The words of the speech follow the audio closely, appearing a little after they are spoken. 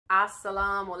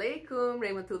Assalamu alaikum,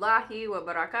 rahmatullahi wa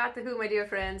barakatuhu, my dear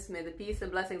friends. May the peace and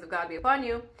blessings of God be upon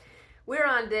you. We're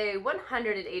on day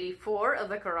 184 of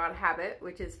the Quran habit,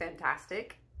 which is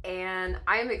fantastic. And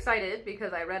I am excited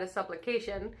because I read a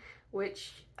supplication,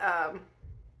 which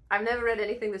I've never read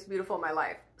anything this beautiful in my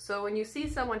life. So when you see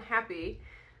someone happy,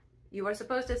 you are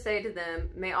supposed to say to them,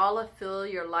 may Allah fill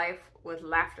your life with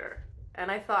laughter. And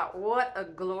I thought, what a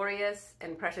glorious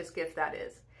and precious gift that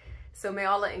is. So may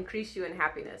Allah increase you in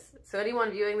happiness. So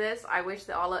anyone viewing this, I wish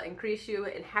that Allah increase you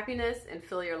in happiness and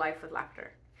fill your life with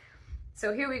laughter.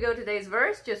 So here we go, today's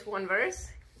verse, just one verse,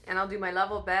 and I'll do my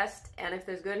level best. And if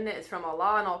there's good in it, it's from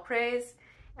Allah and all praise.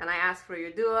 And I ask for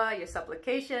your dua, your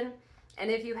supplication.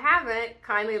 And if you haven't,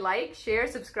 kindly like, share,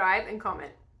 subscribe, and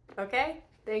comment. Okay?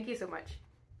 Thank you so much.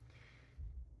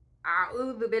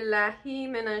 أعوذ بالله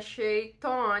من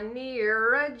الشيطان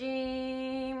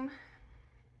الرجيم.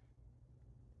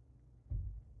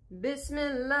 بسم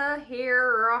الله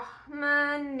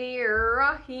الرحمن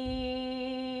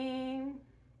الرحيم.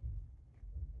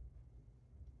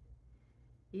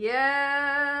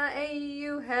 يا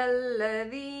أيها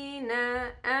الذين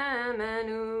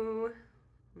آمنوا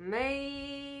من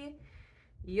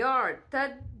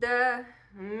يرتد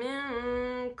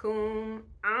منكم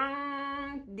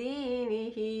عن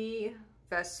دينه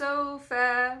فسوف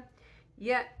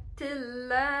يأتي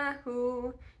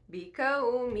الله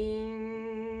بقوم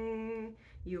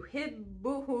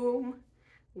يحبهم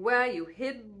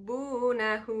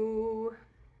ويحبونه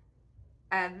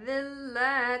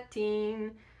أذلة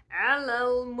على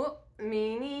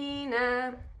المؤمنين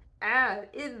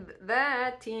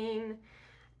أعزة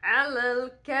على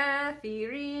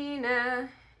الكافرين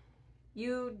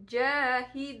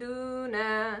يجاهدون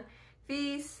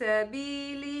في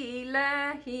سبيل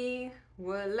الله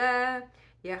ولا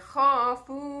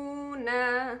يخافون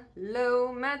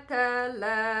لومة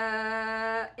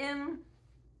لائم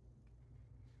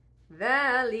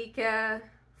ذلك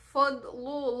فضل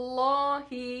الله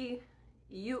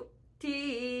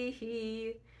يؤتيه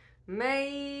من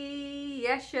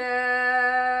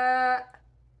يشاء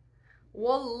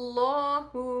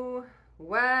والله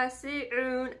واسع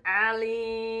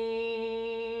عليم.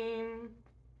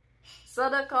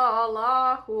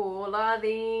 Sadaqallahul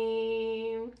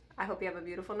Azim. I hope you have a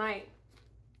beautiful night.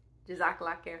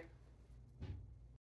 Jazakallah khair.